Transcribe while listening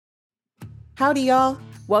Howdy, y'all.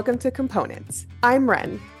 Welcome to Components. I'm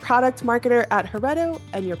Ren, product marketer at Hereto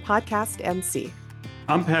and your podcast MC.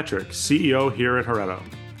 I'm Patrick, CEO here at Hereto.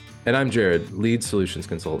 And I'm Jared, lead solutions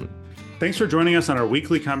consultant. Thanks for joining us on our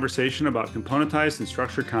weekly conversation about componentized and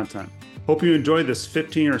structured content. Hope you enjoy this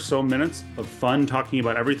 15 or so minutes of fun talking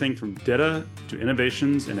about everything from data to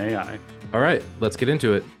innovations in AI. All right, let's get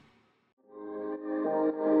into it.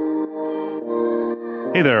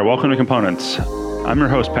 Hey there, welcome to Components. I'm your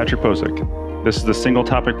host, Patrick Posick. This is the single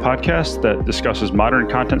topic podcast that discusses modern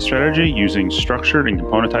content strategy using structured and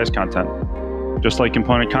componentized content. Just like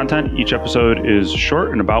component content, each episode is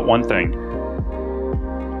short and about one thing.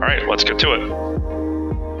 All right, let's get to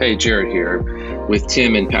it. Hey, Jared here with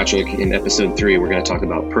Tim and Patrick. In episode 3, we're going to talk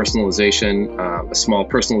about personalization, a small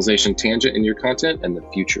personalization tangent in your content, and the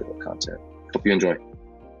future of content. Hope you enjoy.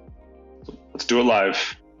 Let's do it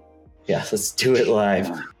live. Yeah, let's do it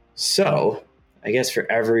live. So, I guess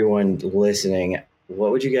for everyone listening, what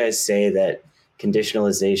would you guys say that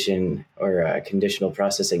conditionalization or conditional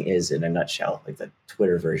processing is in a nutshell, like the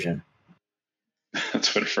Twitter version?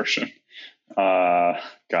 Twitter version.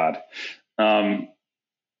 God.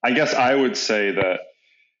 I guess I would say that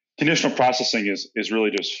conditional processing is really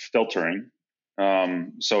just filtering.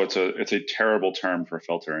 So it's a terrible term for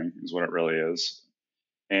filtering is what it really is.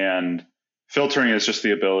 And filtering is just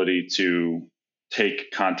the ability to take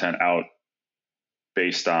content out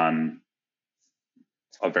based on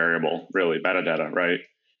a variable, really, metadata, right?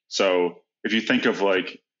 So if you think of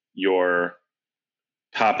like your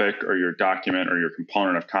topic or your document or your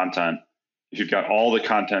component of content, if you've got all the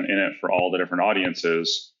content in it for all the different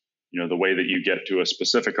audiences, the way that you get to a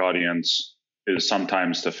specific audience is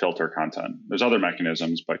sometimes to filter content. There's other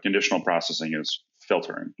mechanisms, but conditional processing is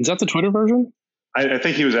filtering. Is that the Twitter version? I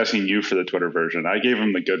think he was asking you for the Twitter version. I gave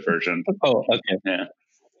him the good version. Oh, okay.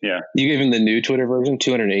 Yeah. You gave him the new Twitter version,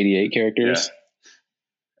 288 characters?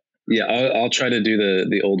 Yeah, I'll try to do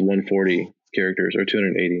the old 140 characters or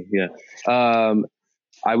 280. Yeah.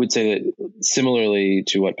 I would say that similarly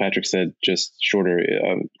to what Patrick said, just shorter,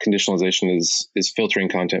 conditionalization is filtering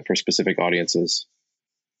content for specific audiences.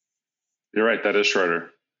 You're right. That is shorter.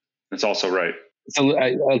 It's also right.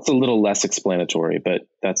 It's a little less explanatory, but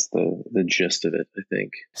that's the gist of it, I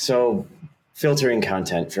think. So filtering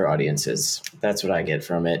content for audiences, that's what I get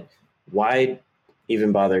from it. Why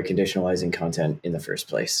even bother conditionalizing content in the first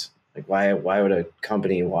place? Like why would a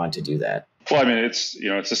company want to do that? Well, I mean, it's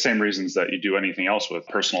the same reasons that you do anything else with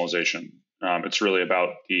personalization. It's really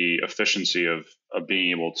about the efficiency of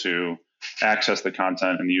being able to access the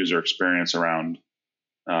content and the user experience around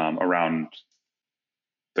the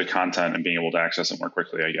content and being able to access it more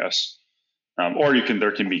quickly, I guess. Or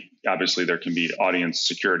there can be audience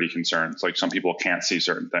security concerns. Like some people can't see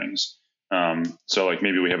certain things. So like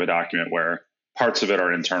maybe we have a document where parts of it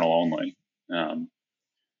are internal only. And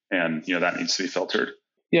that needs to be filtered.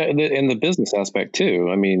 Yeah. And the business aspect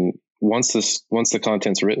too. I mean, once the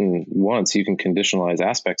content's written once, you can conditionalize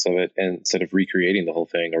aspects of it, and instead of recreating the whole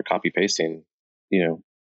thing or copy pasting, you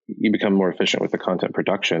become more efficient with the content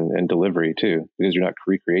production and delivery too, because you're not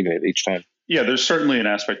recreating it each time. Yeah, there's certainly an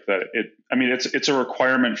aspect that it's a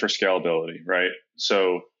requirement for scalability, right?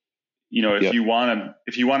 So, if you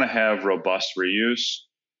want to have robust reuse,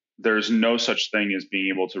 there's no such thing as being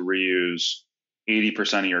able to reuse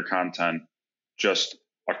 80% of your content just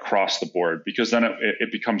across the board, because then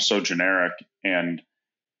it becomes so generic and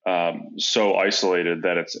so isolated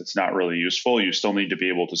that it's not really useful. You still need to be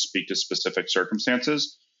able to speak to specific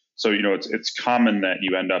circumstances. So, it's common that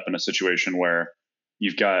you end up in a situation where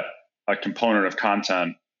you've got a component of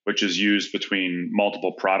content which is used between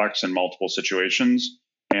multiple products and multiple situations,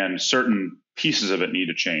 and certain pieces of it need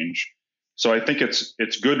to change. So I think it's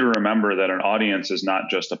good to remember that an audience is not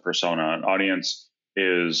just a persona. An audience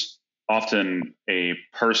is often a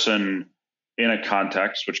person in a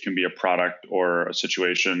context, which can be a product or a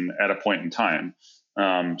situation at a point in time.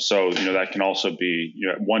 So that can also be,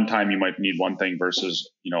 at one time you might need one thing versus,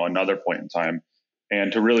 another point in time.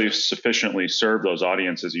 And to really sufficiently serve those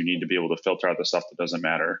audiences, you need to be able to filter out the stuff that doesn't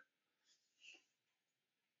matter.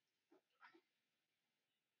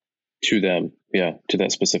 To them, yeah, to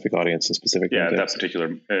that specific audience and specific context. That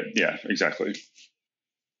particular, yeah, exactly.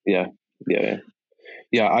 Yeah.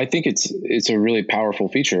 I think it's a really powerful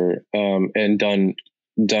feature, and done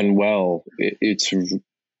well.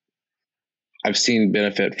 I've seen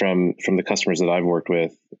benefit from the customers that I've worked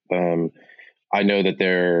with. I know that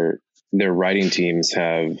their writing teams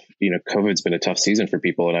have, COVID's been a tough season for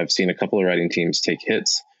people, and I've seen a couple of writing teams take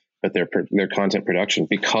hits, but their content production,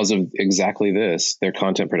 because of exactly this, their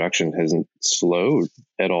content production hasn't slowed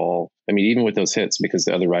at all. I mean, even with those hits, because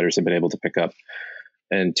the other writers have been able to pick up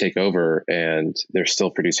and take over, and they're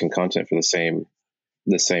still producing content for the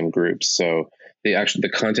same groups. So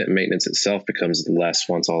the content maintenance itself becomes less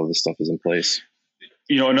once all of this stuff is in place.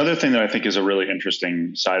 Another thing that I think is a really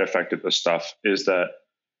interesting side effect of this stuff is that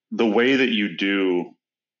the way that you do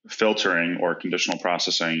filtering or conditional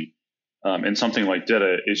processing in something like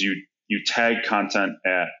Data is you tag content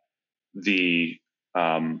at the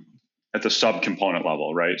subcomponent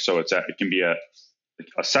level, right? So it can be a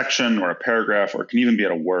section or a paragraph, or it can even be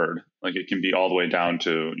at a word. Like it can be all the way down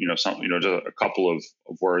to just a couple of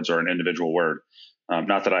words or an individual word.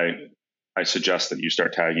 Not that I suggest that you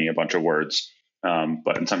start tagging a bunch of words,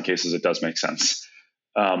 but in some cases it does make sense.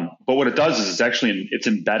 But what it does is it's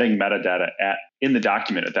embedding metadata in the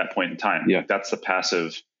document at that point in time. Yeah. Like that's the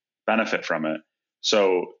passive benefit from it.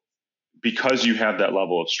 So because you have that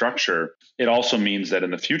level of structure, it also means that in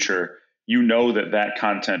the future, that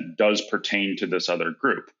content does pertain to this other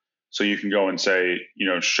group. So you can go and say,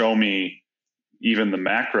 show me even the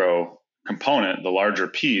macro component, the larger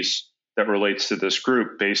piece that relates to this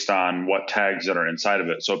group based on what tags that are inside of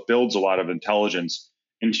it. So it builds a lot of intelligence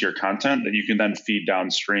into your content that you can then feed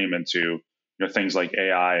downstream into things like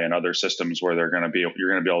AI and other systems where you're going to be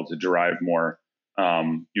able to derive more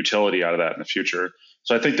utility out of that in the future.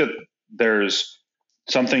 So I think that there's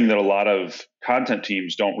something that a lot of content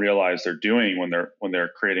teams don't realize they're doing when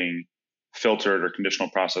they're creating filtered or conditional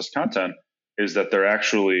processed content, is that they're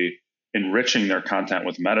actually enriching their content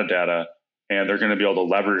with metadata, and they're going to be able to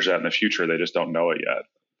leverage that in the future. They just don't know it yet.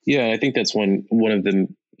 Yeah, I think that's one of the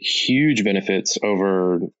huge benefits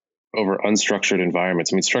over unstructured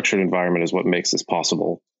environments. I mean, structured environment is what makes this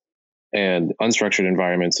possible. And unstructured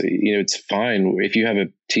environments, it's fine if you have a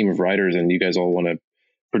team of writers and you guys all want to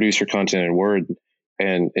produce your content in Word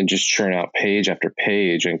and just churn out page after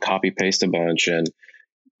page and copy paste a bunch. And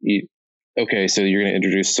okay, so you're going to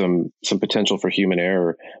introduce some potential for human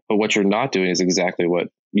error, but what you're not doing is exactly what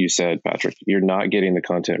you said, Patrick. You're not getting the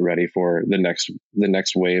content ready for the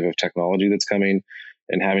next wave of technology that's coming,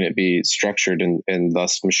 and having it be structured and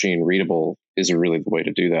thus machine readable is really the way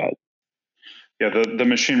to do that. Yeah, the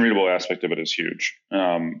machine readable aspect of it is huge.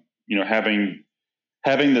 Having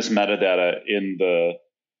this metadata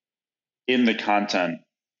in the content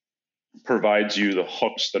provides you the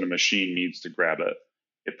hooks that a machine needs to grab it.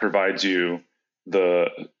 It provides you the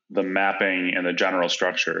mapping and the general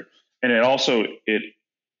structure, and it also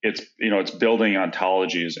it's building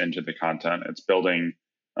ontologies into the content. It's building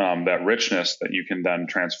that richness that you can then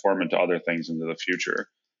transform into other things into the future.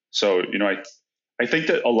 So I think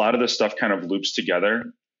that a lot of this stuff kind of loops together,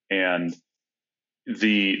 and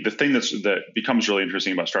the thing that becomes really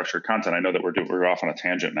interesting about structured content. I know that we're off on a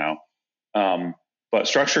tangent now, but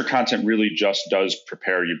structured content really just does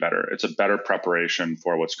prepare you better. It's a better preparation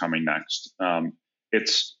for what's coming next.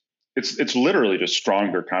 It's literally just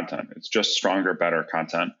stronger content. It's just stronger, better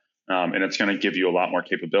content, and it's going to give you a lot more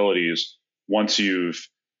capabilities once you've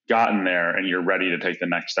gotten there and you're ready to take the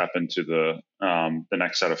next step into the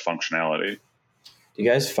next set of functionality. Do you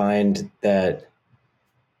guys find that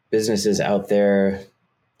businesses out there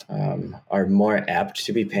are more apt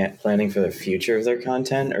to be planning for the future of their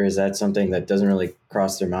content, or is that something that doesn't really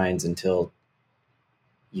cross their minds until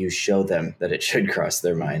you show them that it should cross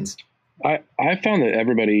their minds? I found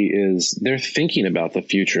that they're thinking about the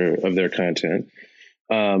future of their content.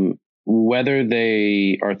 Whether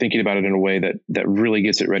they are thinking about it in a way that really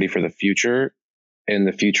gets it ready for the future and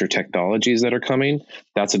the future technologies that are coming,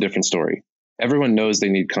 that's a different story. Everyone knows they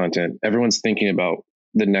need content. Everyone's thinking about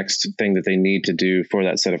the next thing that they need to do for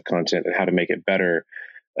that set of content and how to make it better.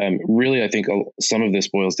 Really, I think some of this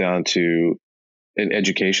boils down to an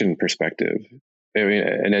education perspective,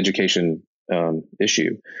 an education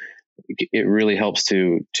issue. It really helps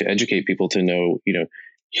to educate people to know,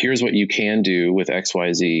 here's what you can do with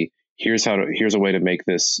XYZ. Here's a way to make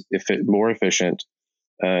this more efficient.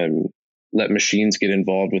 Let machines get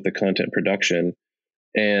involved with the content production,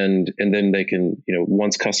 and then they can,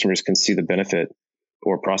 once customers can see the benefit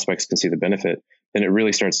or prospects can see the benefit, then it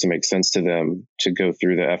really starts to make sense to them to go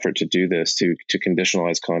through the effort to do this, to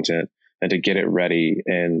conditionalize content and to get it ready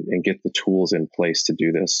and get the tools in place to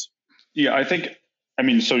do this. Yeah,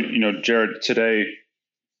 so, Jared, today,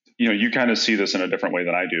 you kind of see this in a different way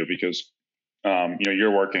than I do because,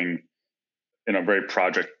 you're working in a very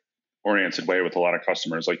project oriented way with a lot of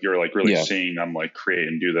customers. Like you're like really seeing them like create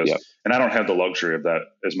and do this. Yeah. And I don't have the luxury of that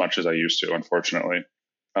as much as I used to, unfortunately.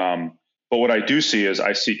 But what I do see is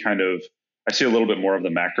I see a little bit more of the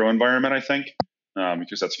macro environment, I think,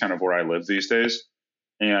 because that's kind of where I live these days.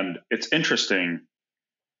 And it's interesting,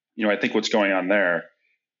 I think what's going on there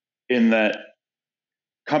in that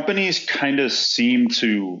companies kind of seem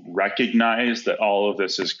to recognize that all of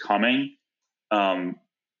this is coming.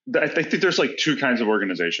 I think there's like two kinds of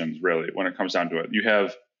organizations really when it comes down to it. You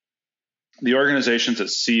have the organizations that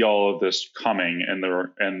see all of this coming and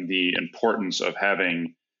the importance of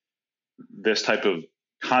having this type of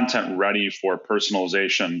content ready for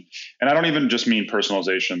personalization. And I don't even just mean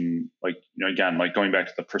personalization, like, again, like going back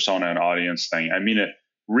to the persona and audience thing. I mean it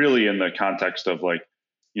really in the context of like,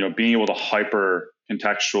 being able to hyper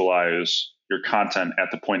contextualize your content at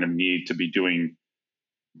the point of need to be doing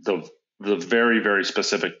the very, very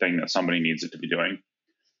specific thing that somebody needs it to be doing.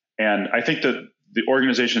 And I think that the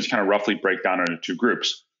organizations kind of roughly break down into two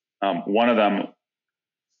groups. One of them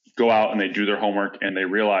go out and they do their homework and they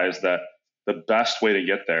realize that the best way to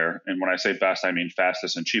get there, and when I say best, I mean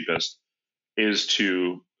fastest and cheapest, is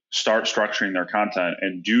to start structuring their content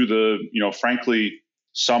and do the, frankly,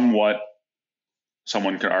 somewhat,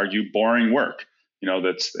 someone could argue, boring work.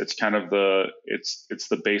 It's kind of it's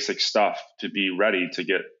the basic stuff to be ready to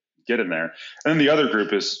get in there. And then the other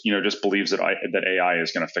group is, just believes that AI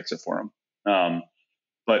is going to fix it for them.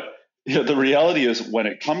 But the reality is when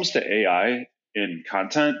it comes to AI in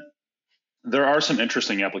content, there are some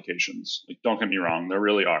interesting applications. Like, don't get me wrong, there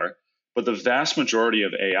really are. But the vast majority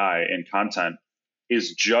of AI in content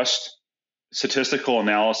is just statistical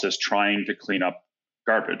analysis trying to clean up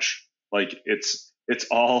garbage. Like it's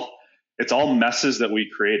all messes that we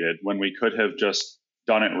created when we could have just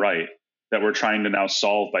done it right, that we're trying to now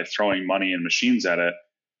solve by throwing money and machines at it.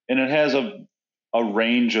 And it has a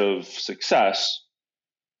range of success,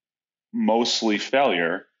 mostly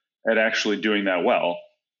failure, at actually doing that well.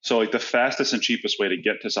 So like the fastest and cheapest way to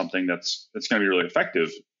get to something that's going to be really effective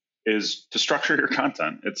is to structure your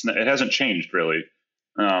content. It hasn't changed really.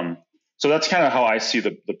 So that's kind of how I see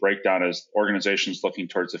the breakdown as organizations looking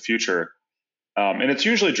towards the future. And it's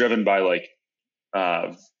usually driven by like,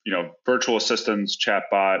 virtual assistants,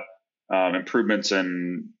 chatbot, improvements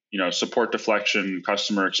in, support deflection,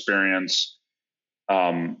 customer experience,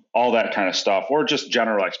 all that kind of stuff, or just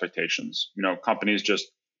general expectations.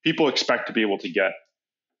 People expect to be able to get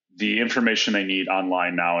the information they need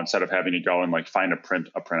online now instead of having to go and like find a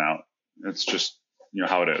printout. It's just,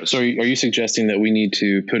 how it is. So are you suggesting that we need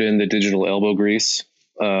to put in the digital elbow grease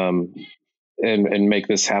and make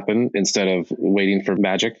this happen instead of waiting for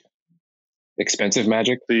magic, expensive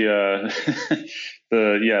magic? The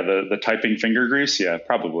typing finger grease. Yeah,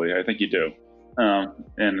 probably. I think you do.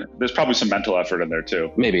 And there's probably some mental effort in there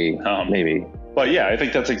too. Maybe. But yeah, I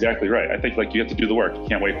think that's exactly right. I think like you have to do the work. You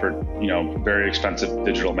can't wait for, very expensive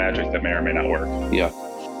digital magic that may or may not work. Yeah.